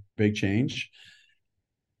 especially going through big change,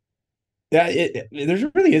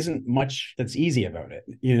 there really isn't much that's easy about it,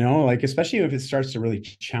 like, especially if it starts to really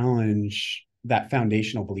challenge that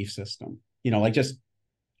foundational belief system,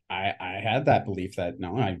 I had that belief that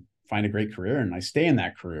I find a great career and I stay in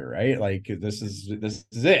that career, right? Like this is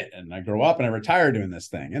it. And I grow up and I retire doing this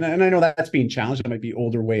thing. And I know that's being challenged. It might be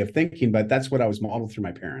older way of thinking, but that's what I was modeled through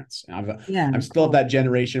my parents. I'm still of that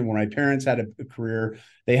generation where my parents had a career.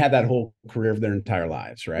 They had that whole career of their entire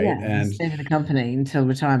lives, right? Yeah, and stay with the company until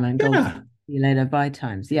retirement. See you later, bye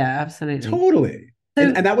times. Yeah, absolutely. Totally.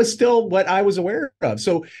 And that was still what I was aware of.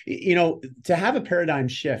 So, to have a paradigm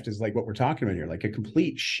shift is like what we're talking about here, like a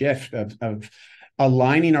complete shift of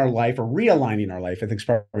aligning our life, or realigning our life, I think is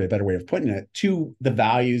probably a better way of putting it, to the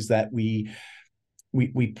values that we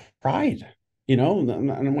pride,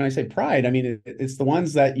 and when I say pride, I mean, it's the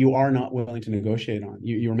ones that you are not willing to negotiate on.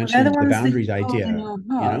 You were mentioning the boundaries idea,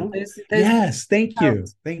 Those yes. Thank you.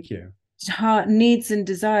 heart needs and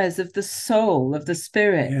desires of the soul, of the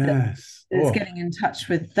spirit, Yes. that's getting in touch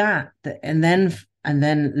with and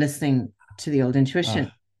then listening to the old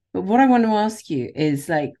intuition. But what I want to ask you is,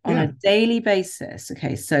 like, on a daily basis,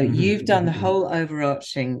 okay, so you've done the whole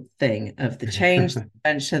overarching thing of the change, the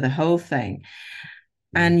adventure, the whole thing,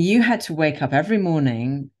 and you had to wake up every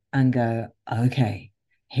morning and go, okay,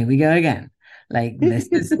 here we go again. Like, this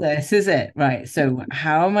is it, right? So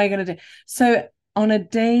how am I going to do? So on a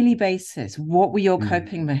daily basis, what were your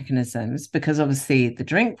coping mechanisms? Because obviously the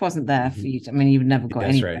drink wasn't there for you. I mean, you've never got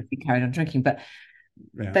anywhere if you carried on drinking, but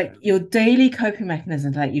like your daily coping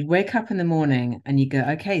mechanisms, like you'd wake up in the morning and you go,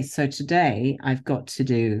 okay, so today I've got to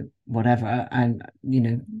do whatever. And,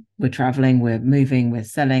 we're traveling, we're moving, we're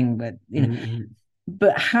selling,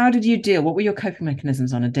 but how did you deal? What were your coping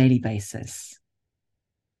mechanisms on a daily basis?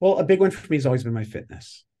 Well, a big one for me has always been my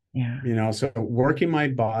fitness. Yeah. So working my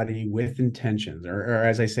body with intentions, or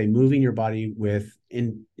as I say, moving your body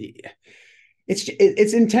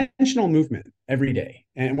it's intentional movement every day.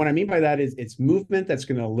 And what I mean by that is it's movement that's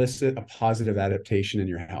going to elicit a positive adaptation in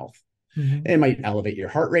your health. It might elevate your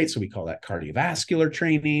heart rate. So we call that cardiovascular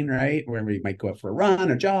training, right? Where we might go out for a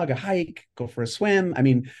run, a jog, a hike, go for a swim. I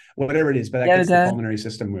mean, whatever it is, but that gets the pulmonary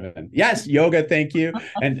system moving. Yes, yoga. Thank you.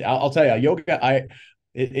 And I'll tell you, yoga,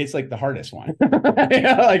 it's like the hardest one.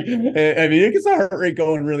 Like, I mean, it gets the heart rate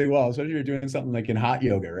going really well, especially if you're doing something like in hot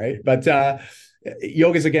yoga, right? But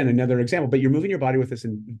yoga is, again, another example, but you're moving your body with this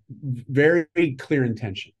very clear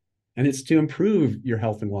intention, and it's to improve your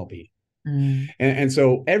health and well-being. And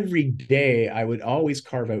so every day I would always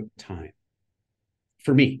carve out time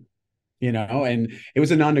for me, and it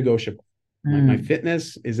was a non-negotiable. My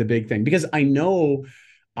fitness is a big thing, because I know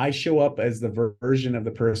I show up as the version of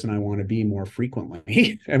the person I want to be more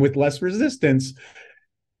frequently and with less resistance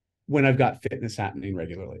when I've got fitness happening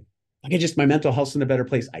regularly. Like, my mental health's in a better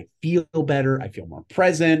place. I feel better. I feel more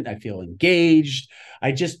present. I feel engaged.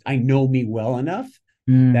 I know me well enough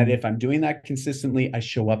that if I'm doing that consistently, I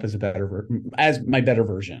show up as my better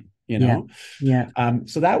version, Yeah.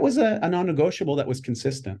 So that was a non-negotiable that was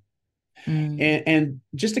consistent. And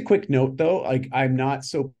just a quick note, though, like, I'm not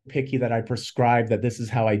so picky that I prescribe that this is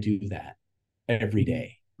how I do that every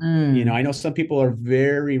day. I know some people are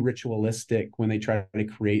very ritualistic when they try to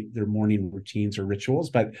create their morning routines or rituals,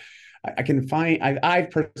 but I've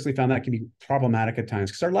personally found that can be problematic at times,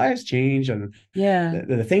 because our lives change, and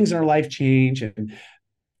the things in our life change, and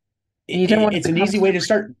you don't want it's an easy way to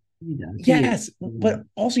start. Yes, but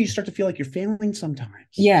also you start to feel like you're failing sometimes.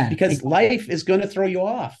 Because life is going to throw you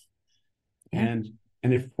off. And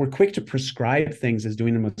if we're quick to prescribe things as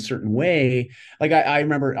doing them a certain way, like I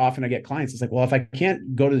remember often I get clients, it's like, well, if I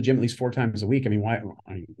can't go to the gym at least 4 times a week, I mean,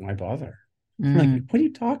 why bother? Like, what are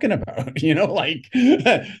you talking about? Like,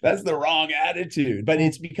 that's the wrong attitude. But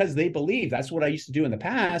it's because they believe that's what I used to do in the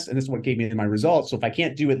past, and this is what gave me my results. So if I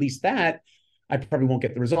can't do at least that, I probably won't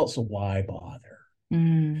get the results. So why bother?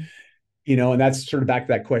 And that's sort of back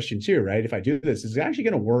to that question too, right? If I do this, is it actually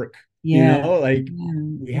going to work? We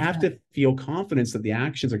have to feel confidence that the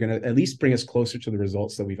actions are going to at least bring us closer to the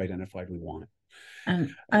results that we've identified we want.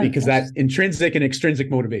 Because that intrinsic and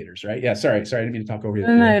extrinsic motivators, right? Yeah. Sorry. I didn't mean to talk over you.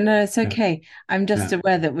 No, it's okay. I'm just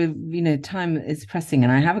aware that we've, time is pressing,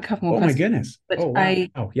 and I have a couple more questions. Oh my goodness. But I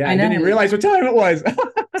didn't even realize what time it was.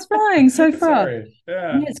 It's fine so far. Sorry.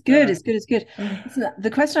 Yeah. It's good. It's good. Listen,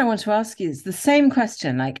 the question I want to ask you is the same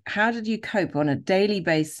question. Like, how did you cope on a daily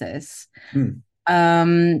basis?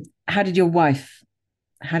 How did your wife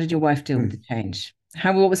deal with the change?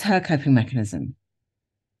 What was her coping mechanism?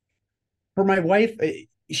 For my wife,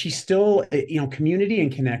 she's still, community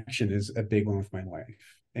and connection is a big one with my wife.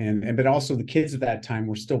 But also the kids at that time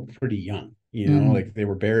were still pretty young, like they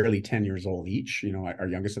were barely 10 years old each. Our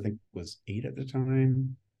youngest, I think, was 8 at the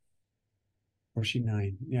time. Or she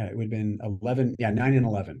 9? Yeah, it would have been 11. Yeah, 9 and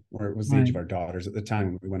 11, where it was the age of our daughters at the time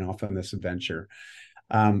when we went off on this adventure.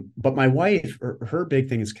 But my wife, her big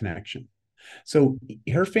thing is connection. So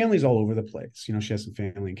her family's all over the place. She has some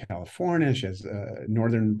family in California. She has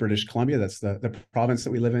northern British Columbia. That's the province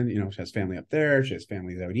that we live in. She has family up there. She has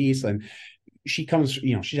family out east. And she comes,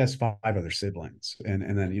 she has 5 other siblings,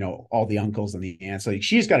 and then, all the uncles and the aunts. Like,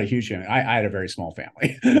 she's got a huge family. I had a very small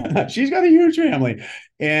family. She's got a huge family.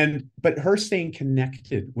 But her staying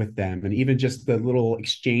connected with them, and even just the little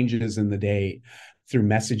exchanges in the day through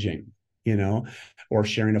messaging, or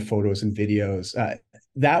sharing of photos and videos,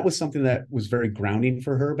 that was something that was very grounding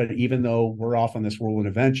for her. But even though we're off on this whirlwind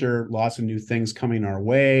adventure, lots of new things coming our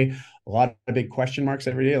way, a lot of big question marks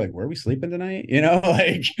every day, like, where are we sleeping tonight?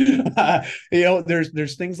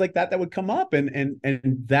 There's things like that would come up, and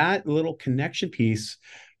that little connection piece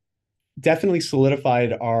definitely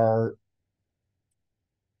solidified our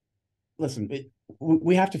listen,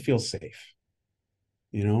 we have to feel safe.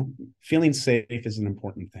 Feeling safe is an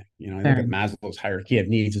important thing. I look at Maslow's hierarchy of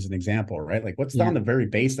needs as an example, right? Like what's on the very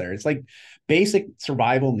base there? It's like basic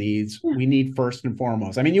survival needs. We need first and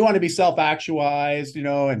foremost. I mean, you want to be self-actualized,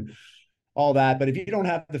 and all that. But if you don't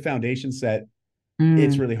have the foundation set,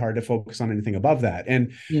 it's really hard to focus on anything above that.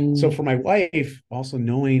 And so for my wife, also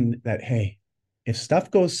knowing that, hey, if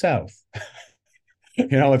stuff goes south,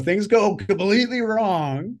 if things go completely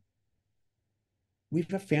wrong, we've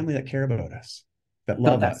got family that care about us, that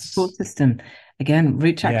love us. Support system. Again,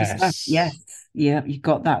 root chakra stuff. Yes. Yeah. You've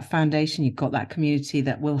got that foundation. You've got that community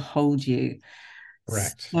that will hold you.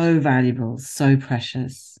 Correct. So valuable, so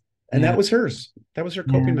precious. And that was hers. That was her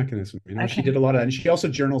coping mechanism. She did a lot of that. And she also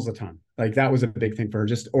journals a ton. Like that was a big thing for her,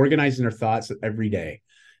 just organizing her thoughts every day,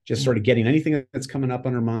 just sort of getting anything that's coming up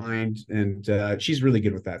on her mind. And she's really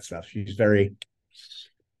good with that stuff. She's very,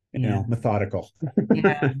 methodical.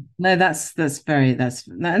 No, that's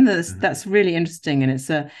really interesting. And it's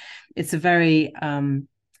a very,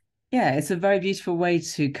 it's a very beautiful way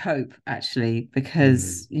to cope, actually,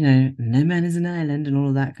 because no man is an island and all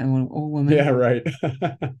of that kind of all women. Yeah, right.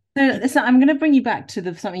 So I'm going to bring you back to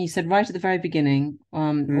something you said right at the very beginning,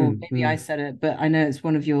 or maybe I said it, but I know it's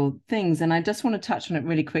one of your things, and I just want to touch on it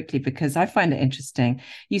really quickly because I find it interesting.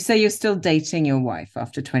 You say you're still dating your wife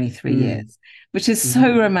after 23 years, which is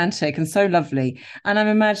so romantic and so lovely. And I'm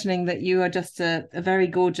imagining that you are just a very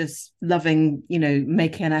gorgeous, loving,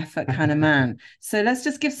 making an effort kind of man. So let's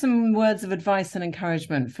just give some words of advice and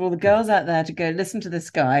encouragement for all the girls out there to go listen to this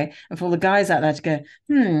guy, and for all the guys out there to go,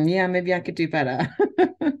 yeah, maybe I could do better.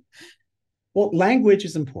 Well, language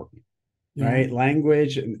is important, right?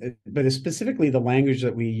 Language, but specifically the language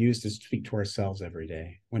that we use to speak to ourselves every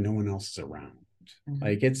day when no one else is around.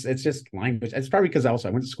 Like it's just language. It's probably because I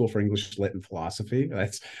went to school for English Lit and philosophy.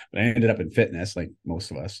 But I ended up in fitness, like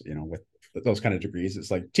most of us, with those kind of degrees.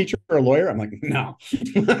 It's like teacher or a lawyer. I'm like, no.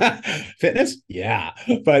 Fitness, yeah.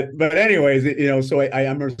 But anyways, so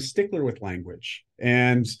I'm a stickler with language.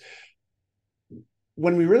 And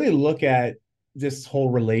when we really look at this whole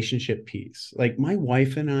relationship piece, like my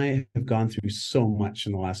wife and I have gone through so much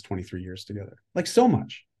in the last 23 years together, like so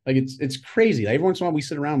much, like it's crazy. Like every once in a while we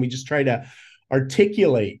sit around, we just try to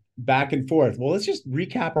articulate back and forth. Well, let's just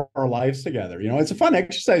recap our lives together. It's a fun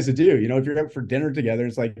exercise to do. If you're out for dinner together,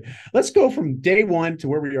 it's like, let's go from day one to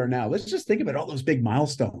where we are now. Let's just think about all those big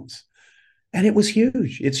milestones. And it was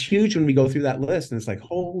huge. It's huge when we go through that list. And it's like,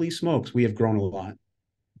 holy smokes, we have grown a lot.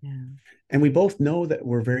 Yeah. And we both know that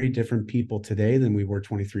we're very different people today than we were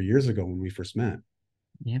 23 years ago when we first met.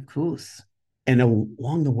 Yeah, of course. And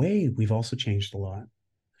along the way, we've also changed a lot.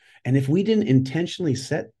 And if we didn't intentionally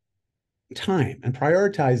set time and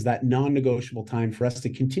prioritize that non-negotiable time for us to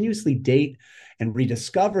continuously date and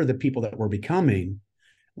rediscover the people that we're becoming,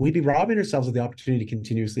 we'd be robbing ourselves of the opportunity to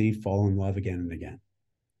continuously fall in love again and again.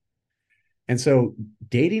 And so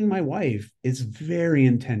dating my wife is very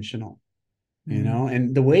intentional.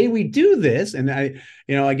 And the way we do this, and I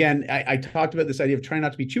talked about this idea of trying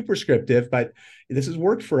not to be too prescriptive, but this has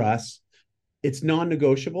worked for us. It's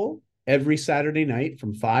non-negotiable every Saturday night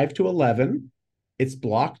from 5 to 11. It's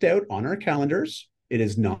blocked out on our calendars. It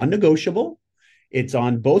is non-negotiable. It's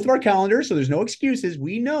on both of our calendars, so there's no excuses.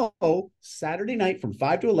 We know Saturday night from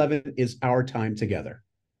 5 to 11 is our time together.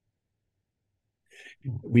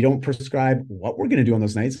 We don't prescribe what we're going to do on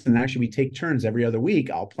those nights. And actually, we take turns every other week.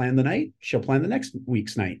 I'll plan the night. She'll plan the next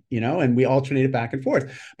week's night, and we alternate it back and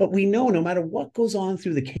forth. But we know no matter what goes on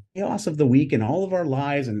through the chaos of the week and all of our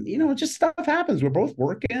lives, and, just stuff happens. We're both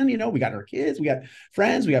working, we got our kids, we got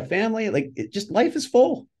friends, we got family. Like life is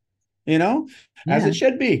full, as it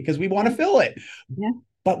should be, because we want to fill it. Yeah.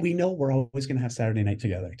 But we know we're always going to have Saturday night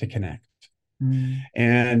together to connect.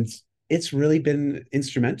 And it's really been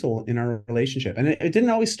instrumental in our relationship. And it didn't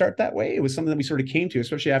always start that way. It was something that we sort of came to,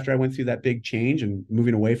 especially after I went through that big change and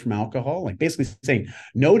moving away from alcohol, like basically saying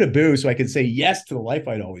no to booze so I could say yes to the life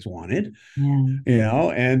I'd always wanted,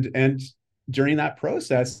 and during that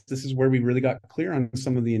process, this is where we really got clear on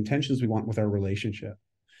some of the intentions we want with our relationship.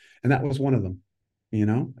 And that was one of them,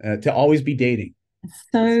 to always be dating.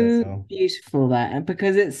 So beautiful that,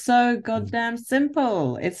 because it's so goddamn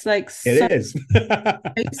simple. It's like it is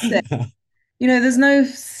basic. There's no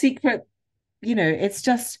secret. It's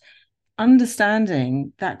just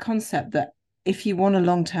understanding that concept that if you want a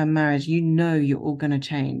long-term marriage, you're all going to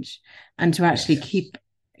change, and to actually keep,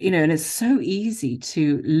 and it's so easy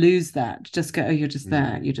to lose that. Just go, oh, you're just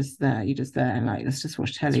there, you're just there, and like, let's just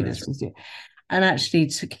watch telly. Let's just do it. and actually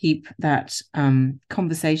to keep that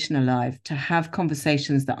conversation alive, to have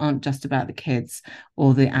conversations that aren't just about the kids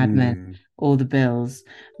or the admin or the bills,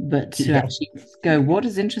 but to actually go, what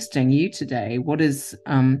is interesting you today? What is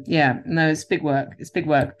it's big work. It's big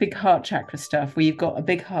work, big heart chakra stuff where you've got a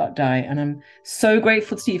big heart, Dai, and I'm so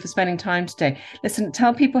grateful to you for spending time today. Listen,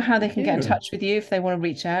 tell people how they can get in touch with you if they want to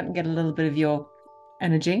reach out and get a little bit of your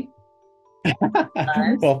energy.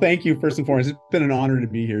 Well, thank you first and foremost. It's been an honor to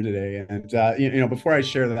be here today. And before I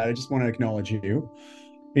share that, I just want to acknowledge you,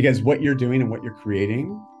 because what you're doing and what you're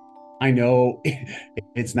creating, I know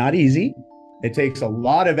it's not easy. It takes a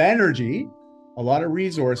lot of energy, a lot of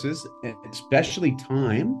resources, especially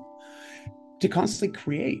time, to constantly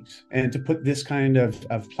create and to put this kind of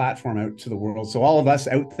platform out to the world. So all of us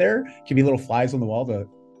out there can be little flies on the wall to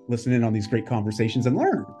listen in on these great conversations and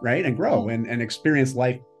learn, right? And grow and experience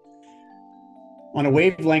life on a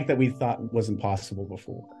wavelength that we thought wasn't possible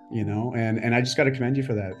before, and I just got to commend you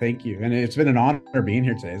for that. Thank you. And it's been an honor being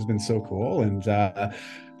here today. It's been so cool. And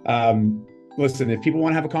listen, if people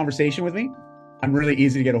want to have a conversation with me, I'm really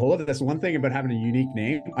easy to get a hold of. That's one thing about having a unique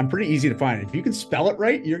name. I'm pretty easy to find. If you can spell it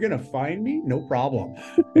right, you're going to find me, no problem.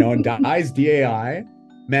 And Dai's D-A-I,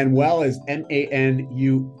 Manuel is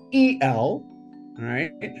M-A-N-U-E-L. All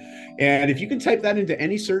right. And if you can type that into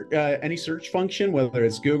any search function, whether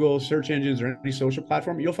it's Google, search engines, or any social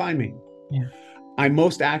platform, you'll find me. Yeah. I'm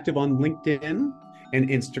most active on LinkedIn and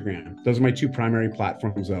Instagram. Those are my two primary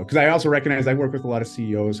platforms, though, because I also recognize I work with a lot of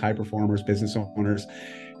CEOs, high performers, business owners.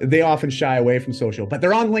 They often shy away from social, but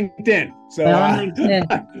they're on LinkedIn. So they're on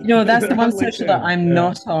LinkedIn. That's the one social that I'm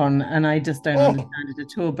not on, and I just don't understand it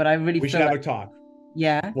at all. But I really we should have a talk.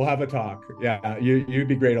 Yeah, we'll have a talk. Yeah, you'd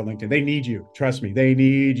be great on LinkedIn. They need you. Trust me, they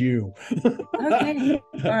need you. Okay,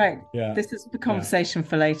 all right. Yeah, this is the conversation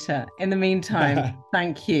for later. In the meantime,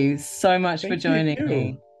 thank you so much for joining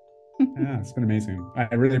me. Yeah, it's been amazing.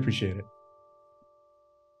 I really appreciate it.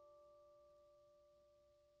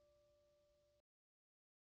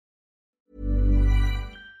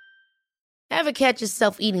 Ever catch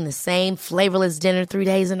yourself eating the same flavorless dinner 3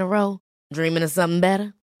 days in a row? Dreaming of something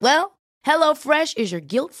better? Well, HelloFresh is your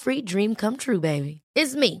guilt-free dream come true, baby.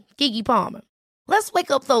 It's me, Keke Palmer. Let's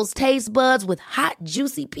wake up those taste buds with hot,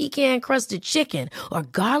 juicy pecan-crusted chicken or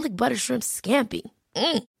garlic butter shrimp scampi.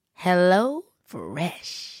 Hello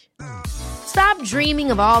Fresh. Stop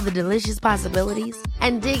dreaming of all the delicious possibilities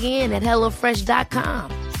and dig in at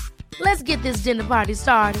HelloFresh.com. Let's get this dinner party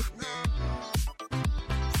started.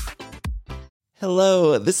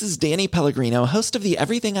 Hello, this is Danny Pellegrino, host of the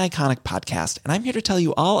Everything Iconic podcast, and I'm here to tell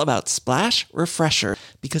you all about Splash Refresher,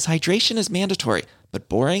 because hydration is mandatory, but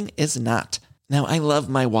boring is not. Now, I love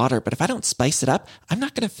my water, but if I don't spice it up, I'm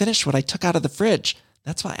not going to finish what I took out of the fridge.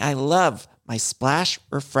 That's why I love my Splash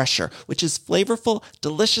Refresher, which is flavorful,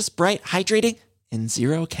 delicious, bright, hydrating, and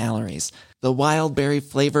 0 calories. The wild berry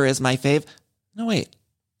flavor is my fave. No, wait,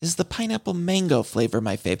 is the pineapple mango flavor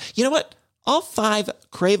my fave? You know what? All 5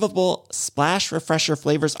 craveable Splash Refresher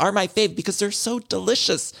flavors are my fave because they're so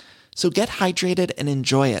delicious. So get hydrated and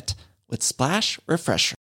enjoy it with Splash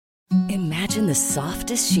Refresher. Imagine the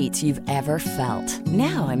softest sheets you've ever felt.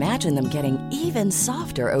 Now imagine them getting even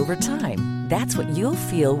softer over time. That's what you'll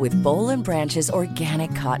feel with Boll & Branch's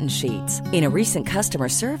organic cotton sheets. In a recent customer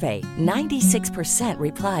survey, 96%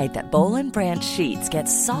 replied that Boll & Branch sheets get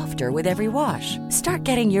softer with every wash. Start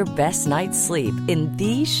getting your best night's sleep in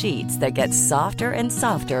these sheets that get softer and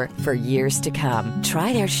softer for years to come.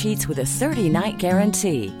 Try their sheets with a 30-night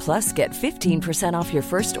guarantee. Plus, get 15% off your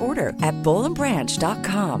first order at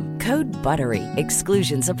bollandbranch.com. Code BUTTERY.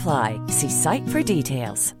 Exclusions apply. See site for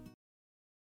details.